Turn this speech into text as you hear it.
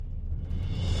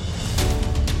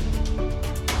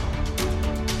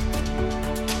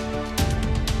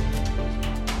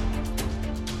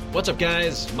What's up,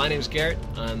 guys? My name's Garrett.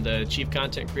 I'm the Chief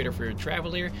Content Creator for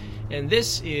Travelier, and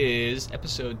this is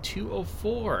episode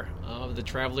 204 of the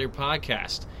Travelier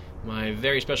Podcast. My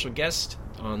very special guest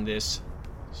on this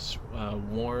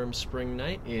warm spring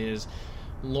night is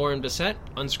Lauren Bessette,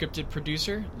 unscripted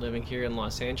producer living here in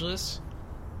Los Angeles.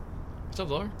 What's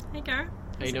up, Lauren? Hey, Garrett.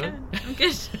 How you doing? I'm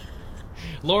good.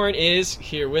 Lauren is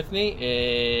here with me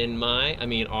in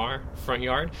our front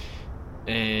yard,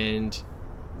 and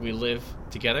we live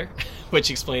together, which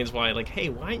explains why, hey,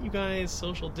 why aren't you guys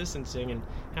social distancing, and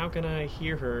how can I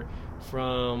hear her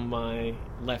from my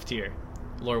left ear?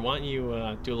 Lauren, why don't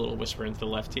you do a little whisper into the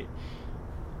left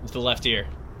ear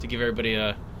to give everybody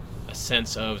a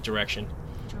sense of direction?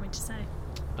 What do you want me to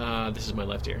say? This is my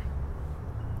left ear.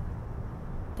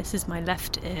 This is my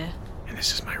left ear. And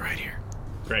this is my right ear.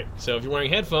 Great. So if you're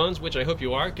wearing headphones, which I hope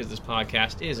you are, because this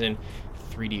podcast is in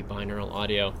 3D binaural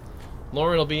audio,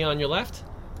 Lauren will be on your left,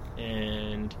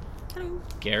 and Hello.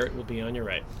 Garrett will be on your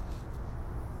right.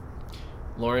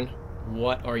 Lauren,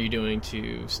 what are you doing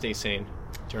to stay sane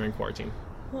during quarantine?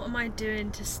 What am I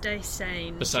doing to stay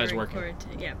sane? Besides during working?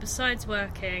 quarantine? Yeah, besides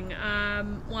working.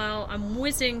 Well, I'm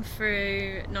whizzing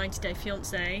through 90 Day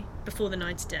Fiancé before the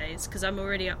 90 days, because I'm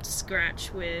already up to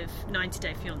scratch with 90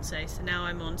 Day Fiancé. So now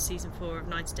I'm on season 4 of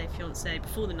 90 Day Fiancé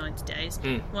before the 90 days.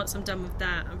 Once I'm done with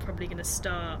that, I'm probably going to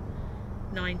start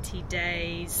 90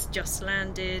 Days Just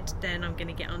Landed. Then I'm going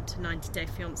to get onto 90 Day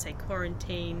Fiancé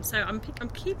Quarantine. So I'm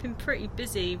keeping pretty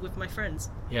busy with my friends.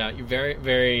 Yeah, you're very,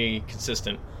 very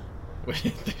consistent with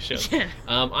the show. Yeah.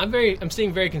 I'm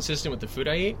staying very consistent with the food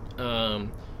I eat. I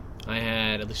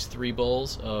had at least 3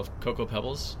 bowls of Cocoa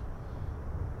Pebbles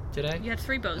today. You had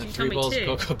 3 bowls. You 3 told me bowls 2.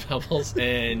 of Cocoa Pebbles,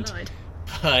 and Lied.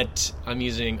 but I'm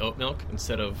using oat milk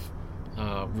instead of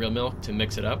real milk to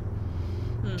mix it up,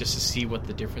 just to see what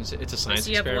the difference is. It's a science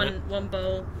experiment. So you have one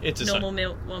bowl, It's a normal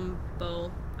milk, one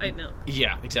bowl, oat milk.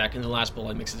 Yeah, exactly. In the last bowl,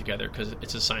 I mix it together because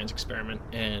it's a science experiment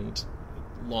and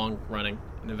long running,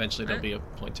 and eventually there'll be a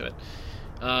point to it.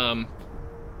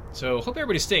 So hope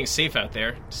everybody's staying safe out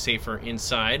there, safer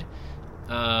inside.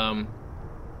 One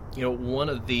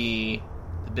of the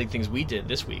big things we did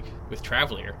this week with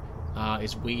Travelier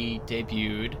is we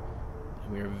debuted,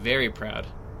 and we were very proud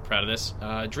of this,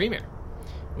 Dream Air,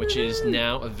 which is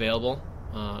now available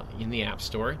in the App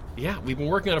Store. Yeah, we've been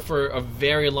working on it for a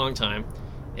very long time,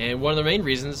 and one of the main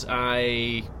reasons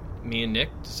me and Nick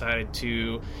decided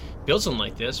to build something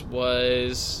like this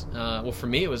was, for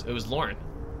me, it was Lauren,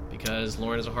 because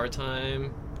Lauren has a hard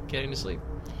time getting to sleep.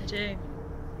 I do.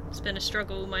 It's been a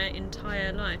struggle my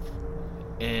entire life.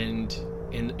 And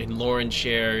Lauren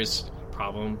shares a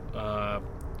problem,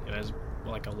 as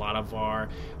like a lot of our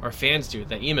fans do,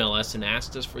 that email us and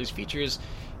asked us for these features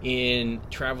in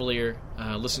Travelier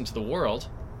Listen to the World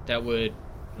that would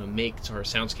make our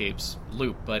soundscapes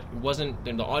loop, but it wasn't,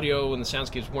 and the audio and the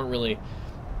soundscapes weren't really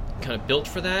kind of built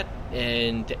for that,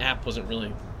 and the app wasn't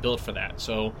really built for that.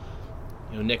 So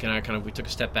Nick and I we took a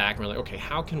step back and we're like, okay,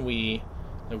 how can we,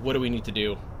 what do we need to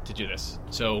do this?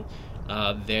 So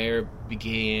there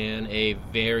began a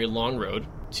very long road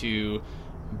to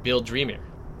build Dream Air.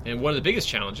 And one of the biggest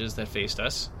challenges that faced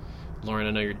us, Lauren,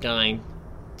 I know you're dying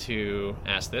to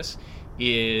ask this,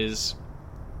 is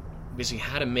basically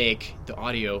how to make the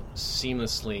audio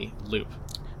seamlessly loop.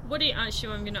 I'm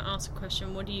going to ask a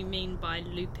question. What do you mean by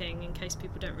looping, in case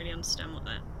people don't really understand what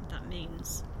that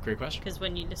means? Great question. Because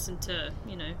when you listen to,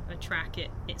 a track, it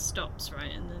stops,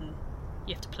 right? And then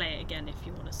you have to play it again if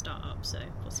you want to start up. So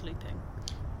what's looping?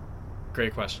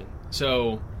 Great question.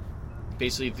 So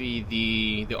basically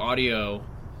the audio,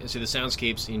 so the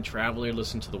soundscapes in Travelier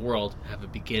Listen to the World have a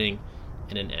beginning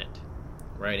and an end,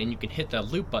 right? And you can hit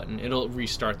that loop button, it'll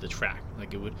restart the track,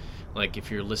 like it would, like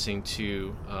if you're listening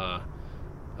to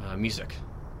music,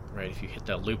 right? If you hit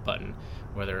that loop button,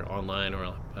 whether online or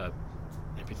a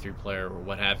MP3 player or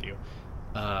what have you,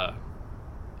 and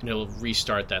it'll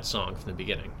restart that song from the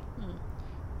beginning.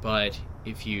 But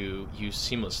if you use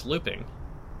seamless looping,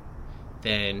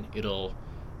 then it'll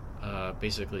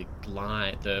basically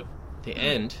glide, the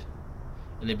end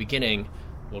and the beginning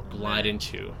will glide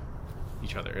into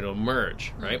each other. It'll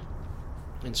merge, right?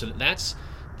 And so that's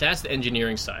the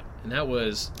engineering side, and that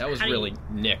was really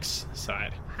Nick's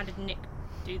side. How did Nick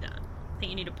do that? I think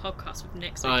you need a podcast with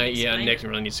Nick. So Nick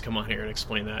really needs to come on here and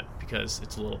explain that, because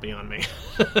it's a little beyond me.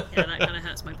 Yeah, that kind of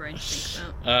hurts my brain to think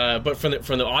about. But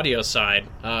from the audio side,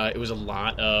 it was a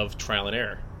lot of trial and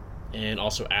error, and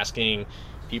also asking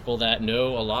people that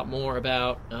know a lot more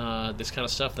about this kind of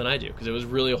stuff than I do, because it was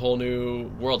really a whole new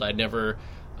world. I'd never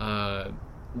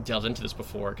delved into this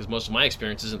before, because most of my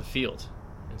experience is in the field.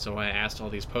 And so I asked all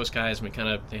these post guys, and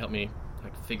they helped me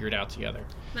like figure it out together.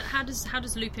 But how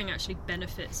does looping actually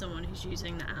benefit someone who's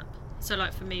using the app? So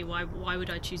like for me, why would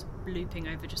I choose looping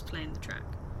over just playing the track?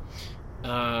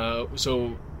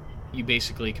 So you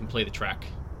basically can play the track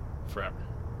forever.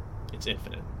 It's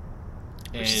infinite.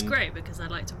 Which is great because I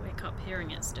like to wake up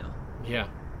hearing it still. Yeah.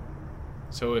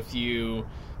 So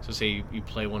say you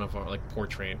play one of our, like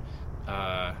Portrain,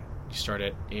 you start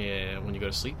it when you go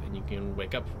to sleep and you can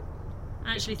wake up.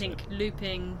 I actually think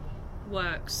looping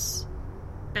works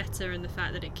better in the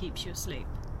fact that it keeps you asleep.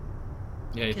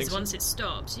 Yeah, you think so? Because once it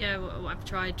stops, I've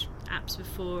tried apps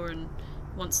before, and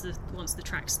once the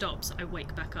track stops, I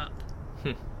wake back up,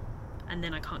 and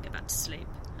then I can't get back to sleep,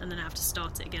 and then I have to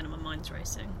start it again, and my mind's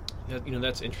racing. Yeah,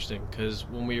 that's interesting because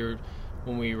when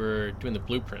we were doing the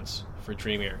blueprints for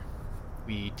Dream Ear,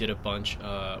 we did a bunch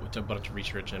of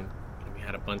research, and we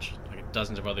had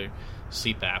dozens of other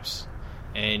sleep apps,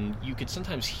 and you could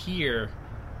sometimes hear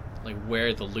like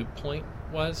where the loop point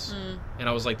was, and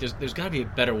I was like, there's got to be a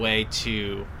better way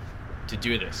to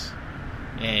do this,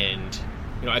 and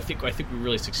I think we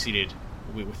really succeeded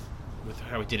with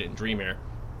how we did it in Dream Air.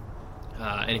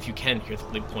 And if you can hear the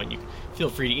loop point, you can feel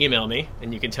free to email me,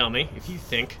 and you can tell me if you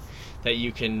think that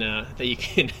you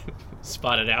can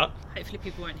spot it out. Hopefully,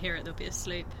 people won't hear it; they'll be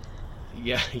asleep.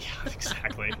 Yeah,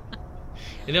 exactly.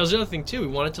 And there was another thing too. We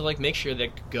wanted to make sure that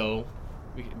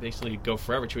we could basically go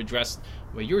forever to address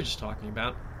what you were just talking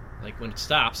about, like when it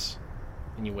stops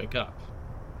and you wake up,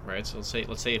 right? So let's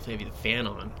say if they have the fan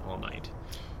on all night,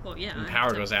 well, yeah, and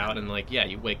power goes out, and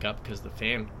you wake up because the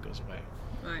fan goes away,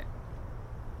 right?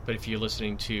 But if you're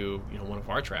listening to one of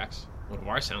our tracks, one of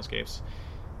our soundscapes,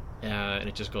 and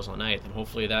it just goes all night, then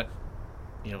hopefully that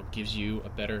gives you a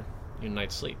better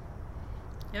night's sleep.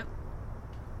 Yep.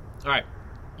 All right.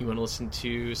 You want to listen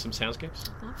to some soundscapes?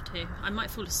 I'd love to. I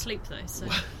might fall asleep though. So.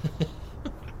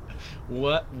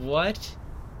 What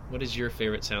is your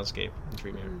favorite soundscape in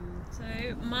Dream Air?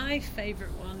 So my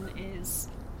favorite one is,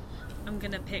 I'm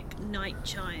gonna pick Night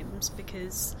Chimes,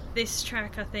 because this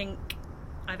track, I think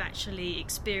I've actually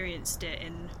experienced it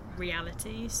in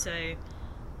reality. So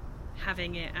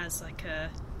having it as like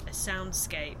a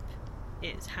soundscape,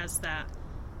 it has that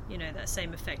that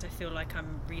same effect. I feel like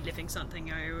I'm reliving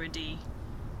something I already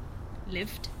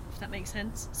lived, if that makes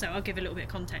sense. So I'll give a little bit of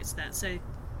context to that. So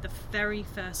the very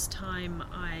first time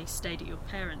I stayed at your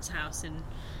parents' house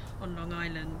on Long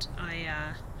Island,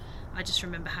 I just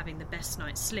remember having the best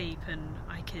night's sleep, and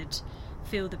I could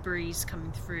feel the breeze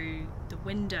coming through the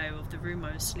window of the room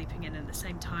I was sleeping in, and at the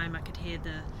same time I could hear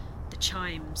the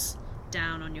chimes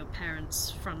down on your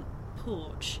parents' front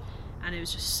porch, and it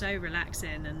was just so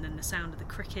relaxing. And then the sound of the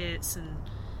crickets, and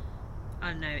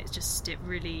I don't know, it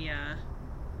really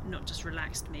not just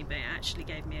relaxed me, but it actually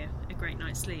gave me a great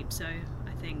night's sleep. So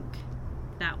I think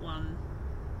that one's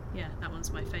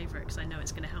my favourite, because I know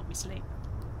it's going to help me sleep.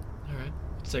 All right,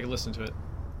 let's take a listen to it.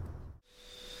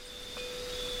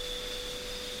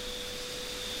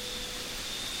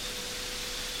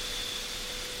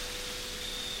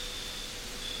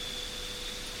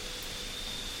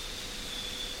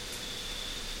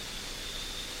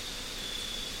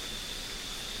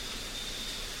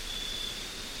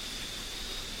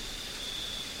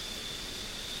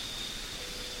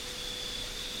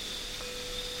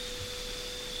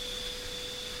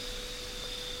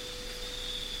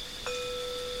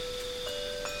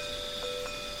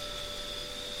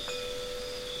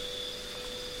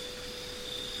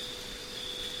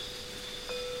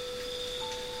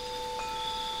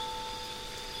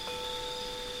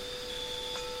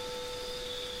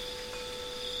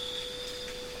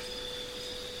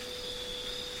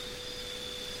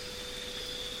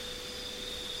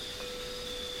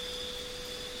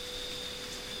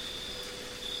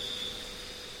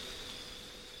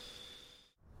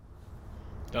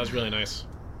 That was really nice.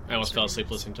 I almost fell asleep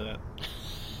listening to that.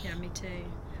 Yeah, me too.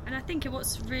 And I think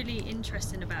what's really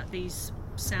interesting about these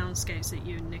soundscapes that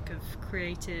you and Nick have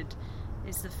created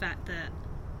is the fact that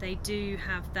they do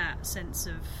have that sense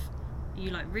of,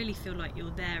 you really feel like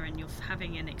you're there and you're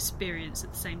having an experience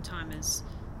at the same time as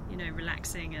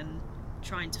relaxing and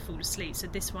trying to fall asleep. So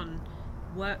this one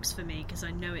works for me because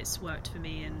I know it's worked for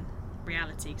me in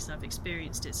reality, because I've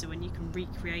experienced it. So when you can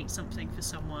recreate something for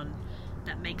someone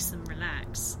that makes them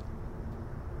relax,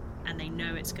 and they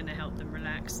know it's going to help them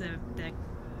relax, they're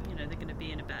going to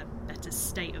be in a better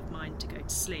state of mind to go to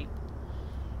sleep.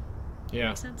 Yeah.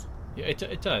 Makes sense? Yeah,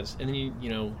 it does. And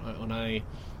then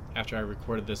after I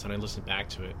recorded this and I listened back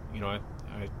to it,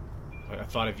 I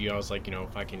thought of you. I was like,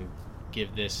 if I can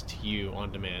give this to you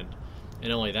on demand,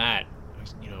 and only that,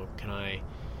 can I,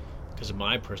 because of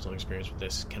my personal experience with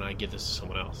this, can I give this to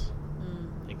someone else?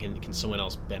 And can someone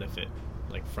else benefit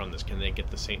like from this? Can they get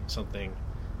the same something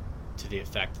to the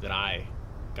effect that I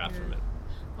got from it?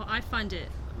 Well, I find it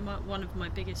one of my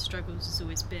biggest struggles has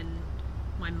always been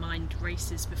my mind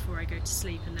races before I go to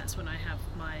sleep, and that's when I have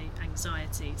my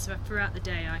anxiety. So throughout the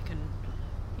day, I can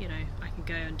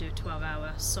go and do a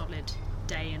 12-hour solid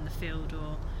day in the field,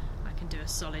 or I can do a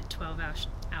solid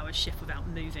 12-hour shift without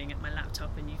moving at my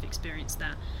laptop, and you've experienced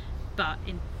that. But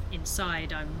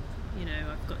inside, I've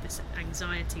got this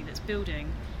anxiety that's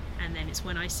building, and then it's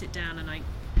when I sit down and I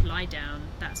lie down,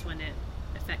 that's when it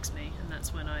affects me, and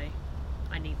that's when I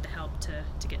need the help to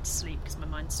get to sleep, because my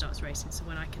mind starts racing. So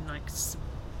when I can like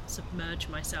submerge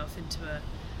myself into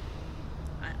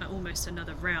almost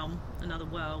another realm, another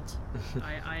world,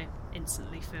 I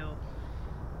instantly feel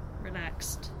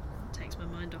relaxed. It takes my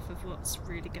mind off of what's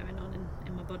really going on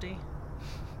in my body.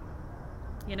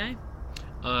 You know?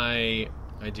 I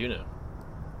do know.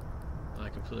 I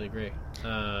completely agree.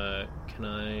 Can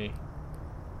I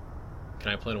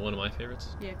play one of my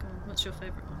favorites? Yeah, go on. What's your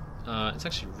favourite one? It's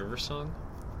actually River Song.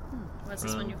 Why is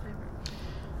this one your favourite?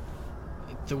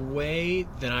 The way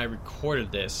that I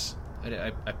recorded this,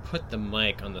 I put the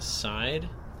mic on the side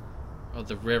of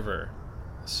the river,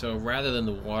 so rather than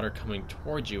the water coming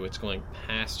towards you, it's going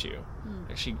past you.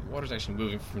 Actually, water's actually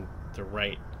moving from the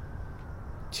right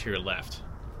to your left,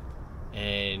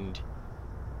 and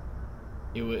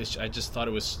I just thought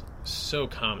it was so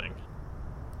calming.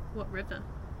 What river?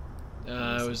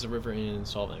 It was the river in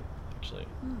Solvang, actually.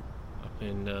 Up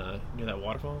in near that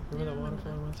waterfall. Remember that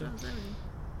waterfall I went to?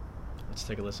 Let's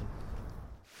take a listen.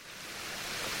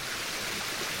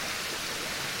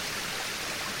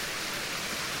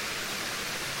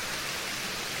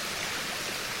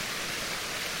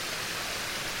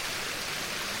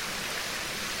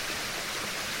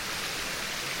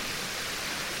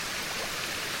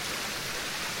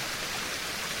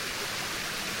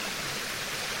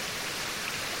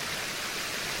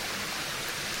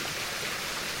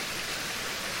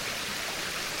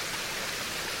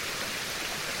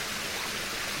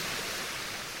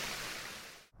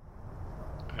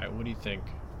 What do you think?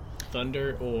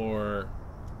 Thunder or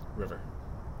river?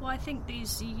 Well, I think you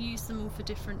use them all for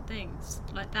different things.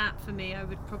 Like that, for me, I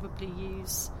would probably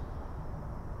use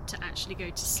to actually go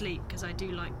to sleep, because I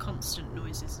do like constant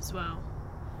noises as well.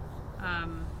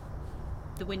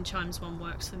 The wind chimes one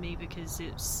works for me because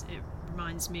it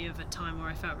reminds me of a time where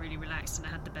I felt really relaxed and I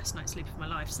had the best night's sleep of my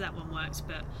life, so that one works.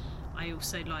 But I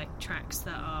also like tracks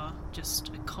that are just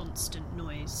a constant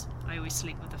noise. I always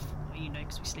sleep with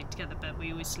because we sleep together, but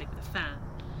we always sleep with a fan.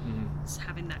 It's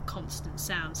having that constant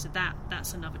sound. So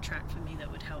that's another track for me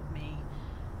that would help me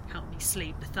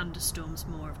sleep. The thunderstorm's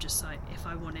more of just like if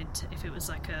I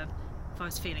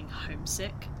was feeling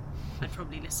homesick, I'd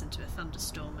probably listen to a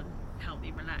thunderstorm and help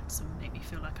me relax and make me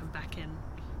feel like I'm back in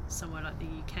somewhere like the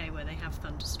UK where they have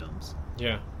thunderstorms.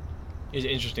 Yeah, it's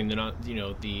interesting. They're not,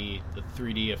 the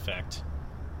 3D effect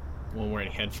when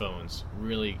wearing headphones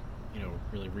really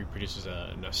reproduces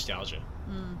a nostalgia.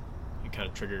 It kind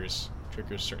of triggers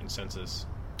certain senses.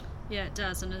 Yeah, it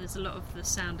does. And there's a lot of the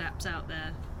sound apps out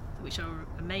there which are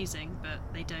amazing, but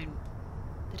they don't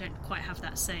quite have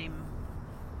that same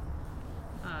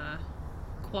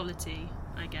quality,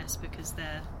 I guess, because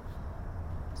they're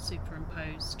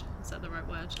superimposed. Is that the right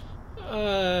word?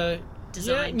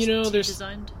 Designed. Yeah,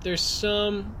 designed. There's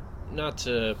some, not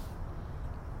to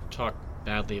talk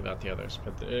badly about the others,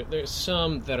 but there's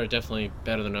some that are definitely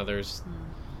better than others.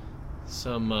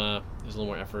 Some there's a little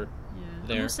more effort.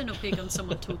 There. I'm also not big on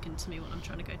someone talking to me when I'm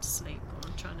trying to go to sleep or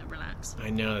I'm trying to relax. I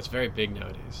know, that's very big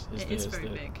nowadays. It is very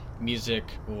big. Music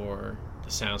or the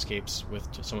soundscapes with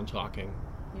someone talking.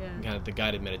 Yeah. Kind of the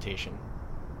guided meditation.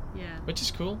 Yeah. Which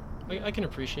is cool. I can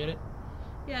appreciate it.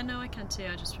 Yeah, no, I can too.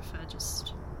 I just prefer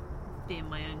just be in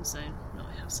my own zone,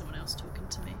 not have someone else talking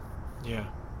to me. Yeah.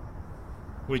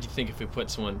 What did you think if we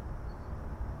put someone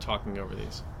talking over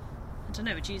these? I don't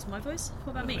know, would you use my voice?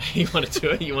 What about me? You want to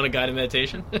do it? You want a guided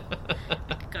meditation?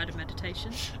 Like a guided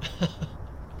meditation.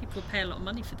 People pay a lot of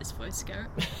money for this voice, Garrett.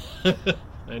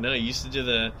 I know, you used to do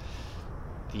the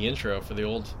intro for the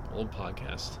old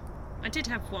podcast. I did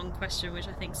have one question which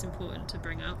I think is important to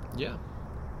bring up. Yeah.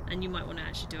 And you might want to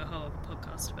actually do a whole other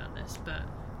podcast about this, but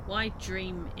why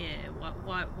Dream Ear?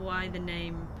 Why the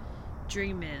name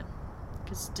Dream Ear?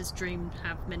 Because does dream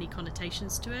have many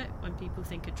connotations to it? When people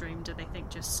think of dream, do they think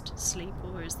just sleep,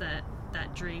 or is there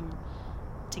that dream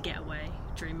to get away,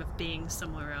 dream of being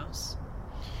somewhere else?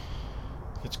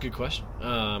 That's a good question.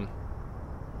 I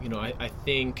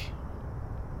think,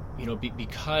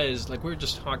 because like we were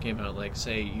just talking about, like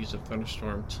say use a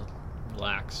thunderstorm to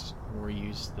relax, or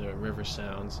use the river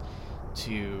sounds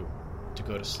to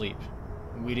go to sleep.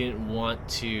 We didn't want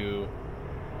to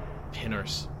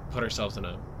put ourselves in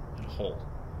a hole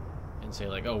and say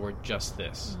like, oh, we're just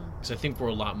this. Because I think we're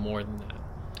a lot more than that.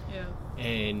 Yeah.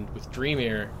 And with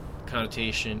dreamier,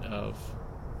 connotation of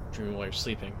dreaming while you're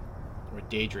sleeping, or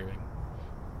daydreaming,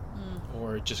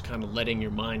 or just kind of letting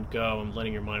your mind go and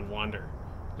letting your mind wander,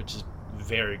 which is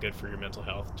very good for your mental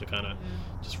health, to kind of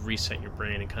just reset your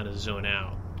brain and kind of zone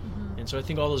out. And so I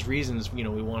think all those reasons, we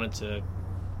wanted to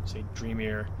say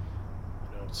dreamier,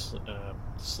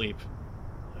 sleep,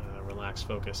 relax,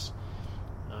 focus.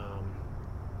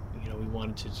 We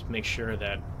wanted to just make sure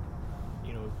that,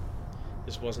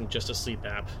 this wasn't just a sleep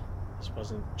app. This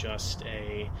wasn't just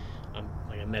a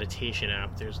meditation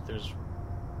app. There's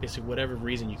basically whatever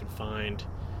reason you can find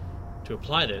to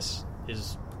apply this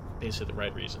is basically the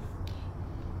right reason.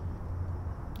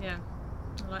 Yeah,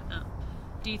 I like that.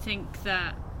 Do you think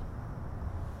that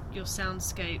your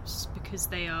soundscapes, because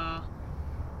they are,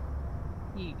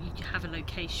 you have a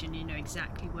location, you know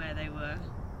exactly where they were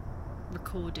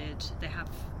recorded, they have,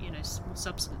 more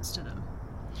substance to them?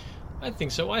 I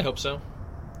think so. I hope so.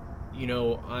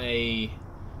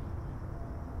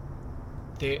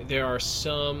 There are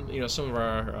some, some of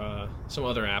our, some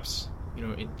other apps,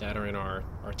 that are in our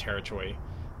territory.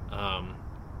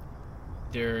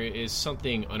 There is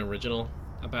something unoriginal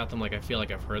about them. Like, I feel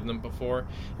like I've heard them before,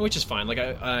 which is fine. Like,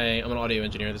 I'm an audio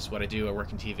engineer. This is what I do. I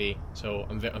work in TV, so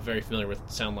I'm very familiar with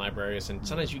sound libraries, and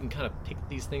sometimes you can kind of pick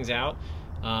these things out.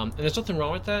 And there's nothing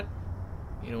wrong with that.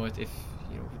 If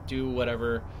do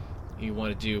whatever you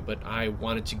want to do, but I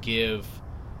wanted to give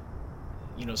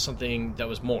something that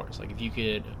was more. It's like,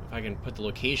 if I can put the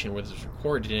location where this is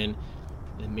recorded in,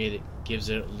 then maybe it gives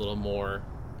it a little more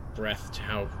breadth to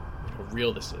how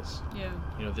real this is. Yeah.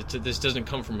 This didn't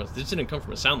come from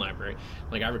a sound library.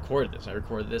 Like, I recorded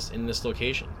this in this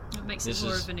location. It makes it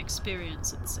more of an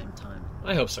experience at the same time.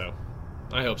 I hope so.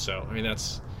 I mean,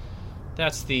 that's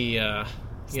the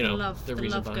the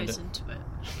reason behind goes into it.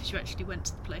 You actually went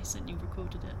to the place and you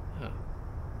recorded it. Huh.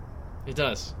 It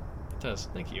does.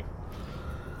 Thank you.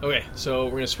 Okay, so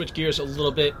we're going to switch gears a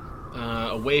little bit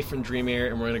away from Dreamier,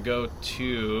 and we're going to go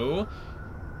to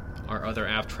our other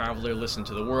app, Traveler Listen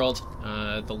to the World.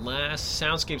 The last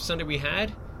Soundscape Sunday we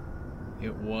had, the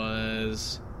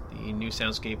new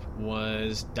Soundscape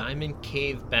was Diamond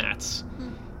Cave Bats.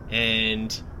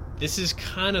 And this is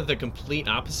kind of the complete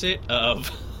opposite of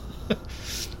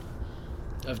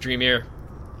Dreamier.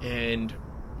 And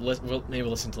we'll maybe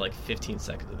listen to like 15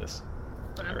 seconds of this.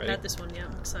 But I haven't heard this one yet.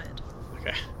 I'm excited.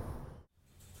 Okay.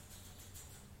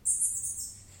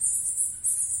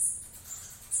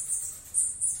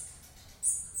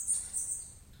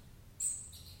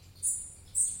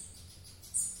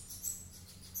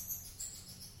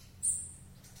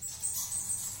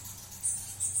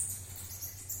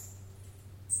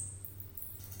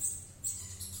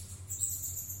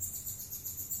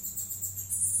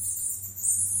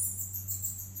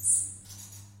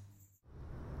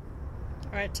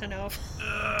 Alright, 10 off.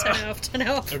 10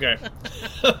 off. Okay.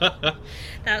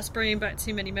 That's bringing back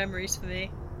too many memories for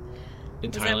me.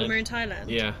 Was that when we were in Thailand?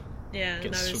 Yeah. Yeah.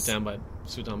 Getting swooped down by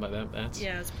that bats.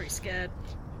 Yeah, I was pretty scared.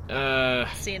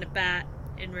 Seeing a bat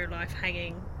in real life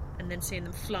hanging, and then seeing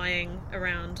them flying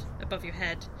around above your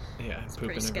head. Yeah, it's pooping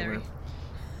pretty scary. Everywhere.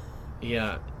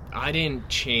 Yeah, I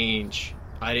didn't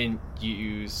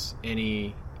use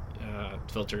any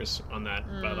filters on that,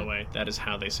 by the way. That is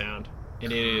how they sound.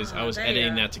 And it is. I was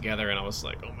editing that together, and I was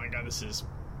like, "Oh my god, this is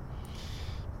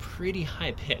pretty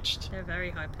high pitched." They're very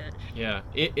high pitched. Yeah,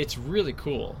 it's really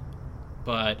cool,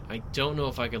 but I don't know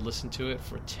if I could listen to it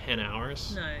for 10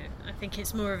 hours. No, I think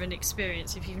it's more of an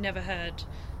experience. If you've never heard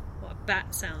what a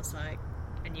bat sounds like,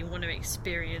 and you want to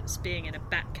experience being in a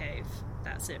bat cave,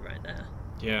 that's it right there.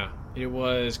 Yeah, it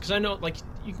was, because I know, like,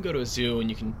 you can go to a zoo and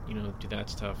you can, do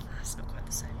that stuff. That's not quite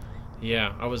the same.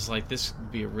 Yeah, I was like, this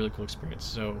would be a really cool experience.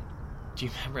 So, do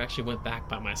you remember I actually went back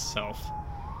by myself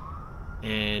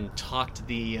and talked to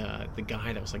the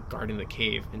guy that was like guarding the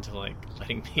cave into like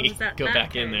letting me go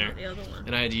back in there? The other one?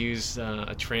 And I had to use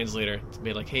a translator to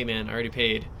be like, "Hey man, I already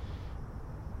paid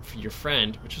for your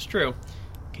friend," which is true.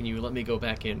 "Can you let me go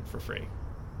back in for free?"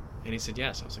 And he said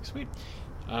yes. I was like, "Sweet."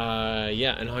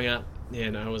 Yeah, and hung out,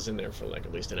 and I was in there for like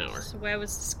at least an hour. So where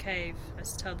was this cave?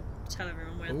 Let's tell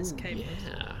everyone where this cave was.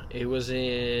 Yeah, it was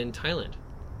in Thailand.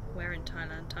 Where in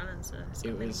Thailand? Thailand's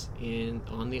it was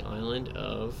on the island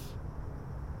of.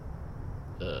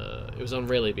 It was on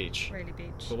Railay Beach. Railay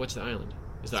Beach. But what's the island?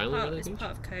 Is the island Railay Beach? It's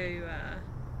part of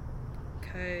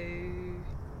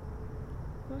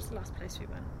What was the last place we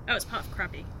went? Oh, it's part of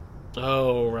Krabi.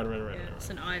 Oh, right. Yeah, it's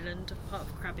an island, part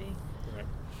of Krabi. Right.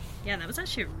 Yeah, that was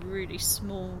actually a really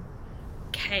small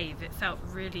cave. It felt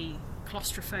really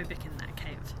claustrophobic in that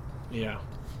cave. Yeah,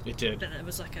 it did. But there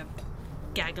was like a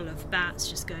gaggle of bats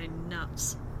just going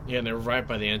nuts. Yeah, and they're right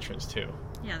by the entrance too.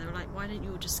 Yeah, they were like, why don't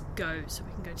you all just go so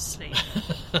we can go to sleep?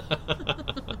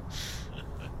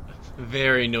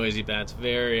 Very noisy bats,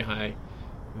 very high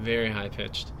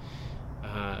pitched.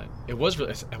 It was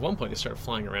really, at one point they started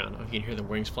flying around. You can hear the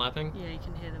wings flapping. Yeah, you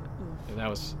can hear them. Ooh. That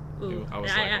was. Ooh. I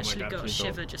was I like, actually oh my God, got a please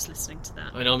shiver don't. just listening to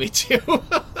that. I know, me too.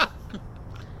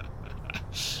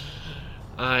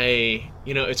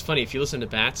 It's funny, if you listen to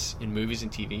bats in movies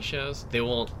and TV shows, they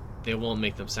won't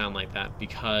make them sound like that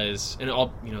because, and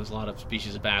all, there's a lot of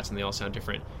species of bats and they all sound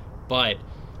different, but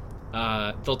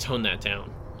they'll tone that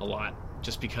down a lot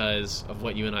just because of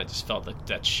what you and I just felt,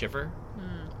 that shiver,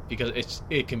 because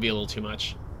it can be a little too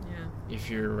much. Yeah. If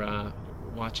you're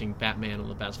watching Batman and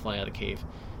the bats fly out of the cave,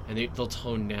 and they'll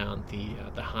tone down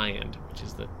the high end, which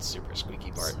is the super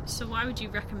squeaky part. So why would you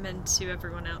recommend to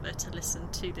everyone out there to listen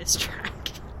to this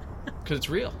track? Because it's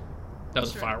real. That was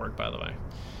a Sure. firework, by the way.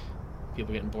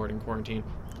 People getting bored in quarantine.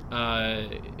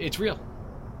 It's real.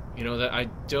 That I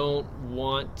don't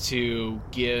want to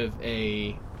give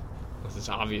this is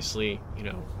obviously,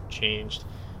 changed.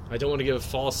 I don't want to give a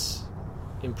false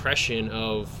impression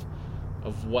of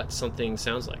what something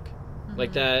sounds like. Mm-hmm.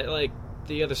 Like that, like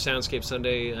the other Soundscape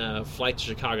Sunday flight to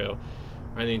Chicago,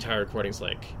 and the entire recording's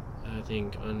I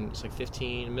think it's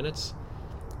 15 minutes.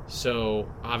 So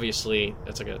obviously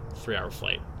that's like a 3-hour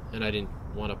flight, and I didn't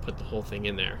want to put the whole thing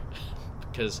in there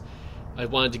because I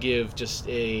wanted to give just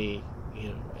a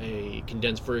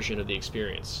condensed version of the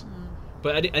experience.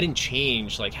 But I didn't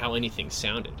change how anything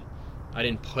sounded. I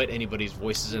didn't put anybody's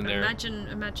voices in there.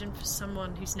 Imagine for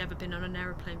someone who's never been on an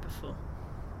aeroplane before.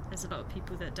 There's a lot of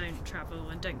people that don't travel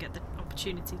and don't get the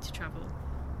opportunity to travel.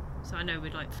 So I know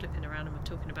we're flipping around and we're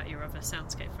talking about your other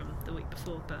soundscape from the week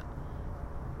before, but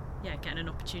yeah, getting an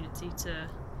opportunity to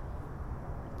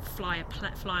fly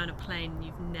on a plane,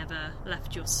 you've never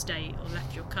left your state or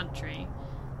left your country.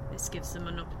 This gives them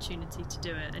an opportunity to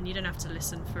do it, and you don't have to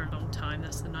listen for a long time.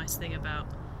 That's the nice thing about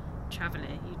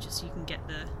traveling. You can get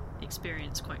the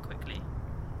experience quite quickly.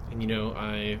 And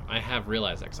I have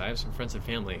realized that because I have some friends and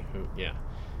family who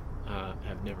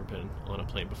have never been on a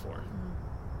plane before.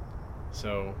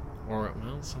 So, I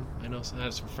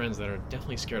have some friends that are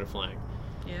definitely scared of flying.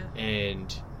 Yeah.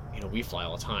 And we fly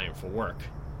all the time for work,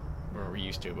 or we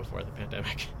used to before the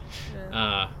pandemic.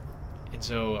 Yeah. And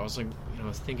so I was I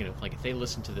was thinking of if they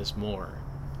listen to this more,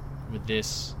 would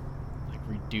this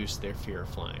reduce their fear of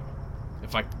flying?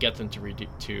 If I could get them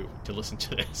to listen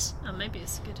to this. Oh, maybe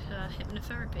it's good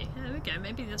hypnotherapy. Yeah, there we go.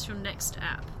 Maybe that's your next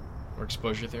app. Or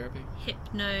exposure therapy.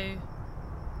 Hypno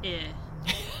ear.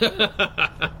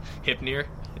 Hypnear.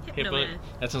 Hypno-ear.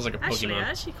 That sounds like a Pokemon. Actually, I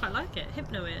actually quite like it.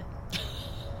 Hypno ear.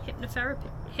 Hypnotherapy.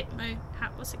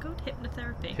 What's it called?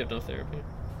 Hypnotherapy. Hypnotherapy.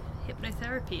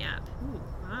 Hypnotherapy app. Ooh,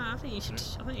 I think you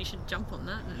should jump on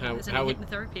that. There's any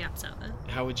hypnotherapy apps out there.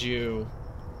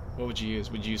 What would you use?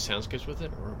 Would you use Soundscapes with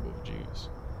it, or what would you use?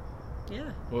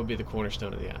 Yeah. What would be the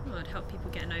cornerstone of the app? Well, it'd help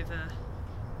people getting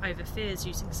over fears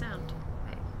using sound.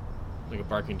 Right. Like a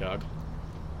barking dog.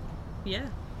 Yeah.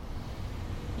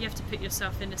 You have to put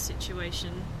yourself in a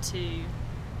situation to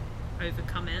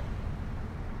overcome it.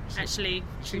 Actually,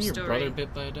 true Wasn't your story. brother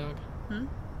bit by a dog?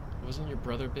 Wasn't your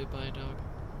brother bit by a dog?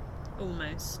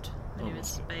 Almost. When he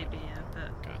was a baby, yeah.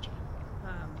 But Gotcha.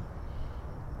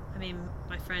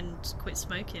 my friend quit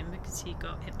smoking because he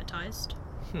got hypnotized.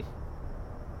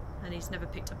 And he's never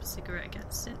picked up a cigarette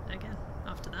again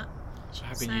after that. So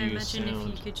how could you use sound? Imagine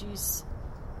if you could use,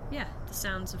 the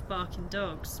sounds of barking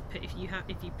dogs. If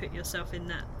you put yourself in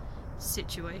that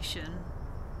situation,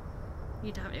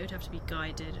 it would have to be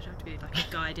guided. It'd have to be like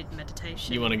a guided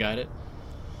meditation. You want to guide it?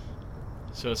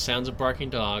 So sounds of barking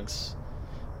dogs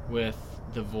with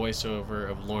the voiceover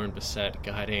of Lauren Bissett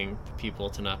guiding the people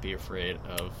to not be afraid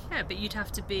of... Yeah, but you'd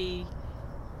have to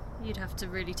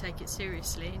really take it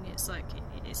seriously, and it's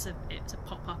a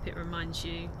pop-up. It reminds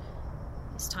you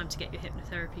it's time to get your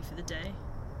hypnotherapy for the day.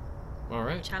 All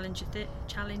right. Challenge your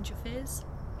fears.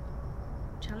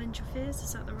 Challenge your fears,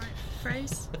 is that the right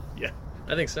phrase? Yeah,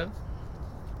 I think so.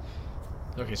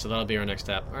 Okay, so that'll be our next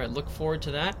step. All right, look forward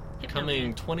to that.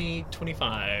 Coming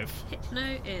 2025.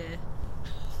 Hypno ear.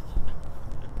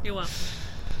 You're welcome.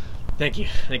 Thank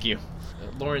you.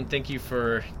 Lauren, thank you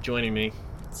for joining me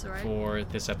Right. for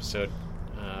this episode.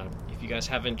 If you guys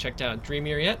haven't checked out Dream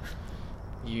Ear yet,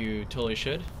 you totally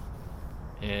should.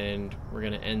 And we're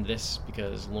going to end this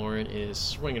because Lauren is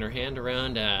swinging her hand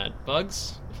around at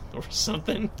bugs or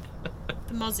something.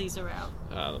 The mozzies are out.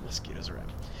 The mosquitoes are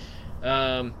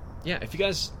out. If you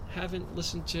guys haven't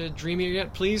listened to Dream Ear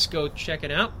yet, please go check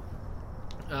it out.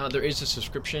 there is a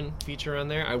subscription feature on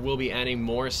there. I will be adding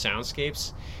more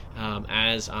soundscapes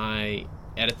as I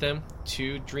edit them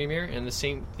to Dreamir, and the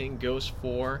same thing goes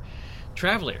for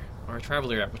Traveler, our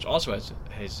Traveler app, which also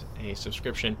has a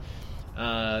subscription.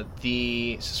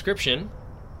 The subscription,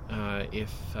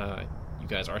 if you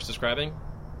guys are subscribing,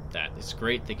 that is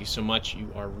great. Thank you so much.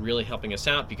 You are really helping us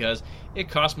out because it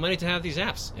costs money to have these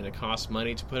apps, and it costs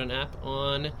money to put an app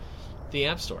on the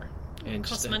App Store. And it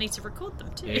costs money to record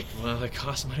them too. It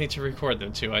costs money to record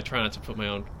them too. I try not to put my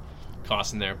own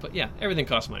costs in there, but yeah, everything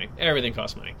costs money. Everything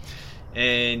costs money.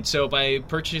 And so by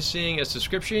purchasing a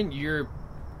subscription, you're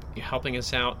helping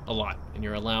us out a lot, and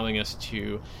you're allowing us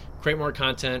to create more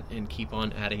content and keep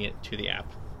on adding it to the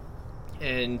app.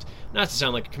 And not to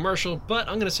sound like a commercial, but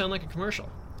I'm going to sound like a commercial.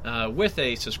 With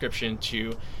a subscription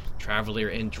to Traveler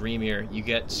and Dreamir, you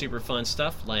get super fun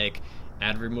stuff like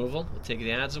ad removal. We'll take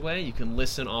the ads away. You can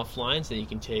listen offline, so you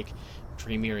can take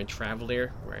Dreamir and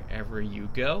Traveler wherever you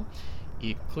go,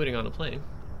 including on a plane,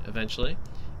 eventually.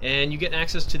 And you get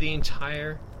access to the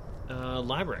entire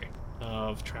library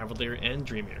of Traveler and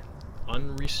Dreamir.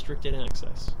 Unrestricted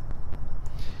access.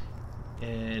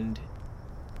 And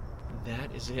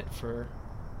that is it for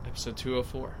episode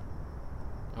 204.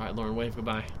 All right, Lauren, wave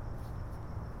goodbye.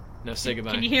 No, say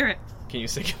goodbye. Can you hear it? Can you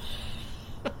say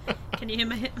goodbye? Can you hear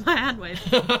my hand wave?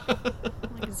 All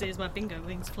I can see is my bingo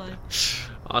wings flying.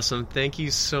 Awesome. Thank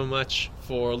you so much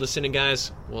for listening,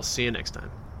 guys. We'll see you next time.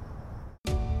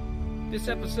 This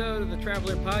episode of the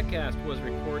Traveler Podcast was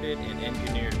recorded and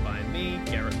engineered by me,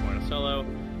 Gareth Monticello.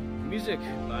 Music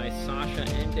by Sasha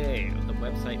and Dave of the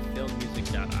website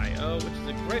filmmusic.io, which is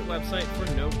a great website for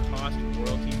no-cost,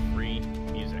 royalty-free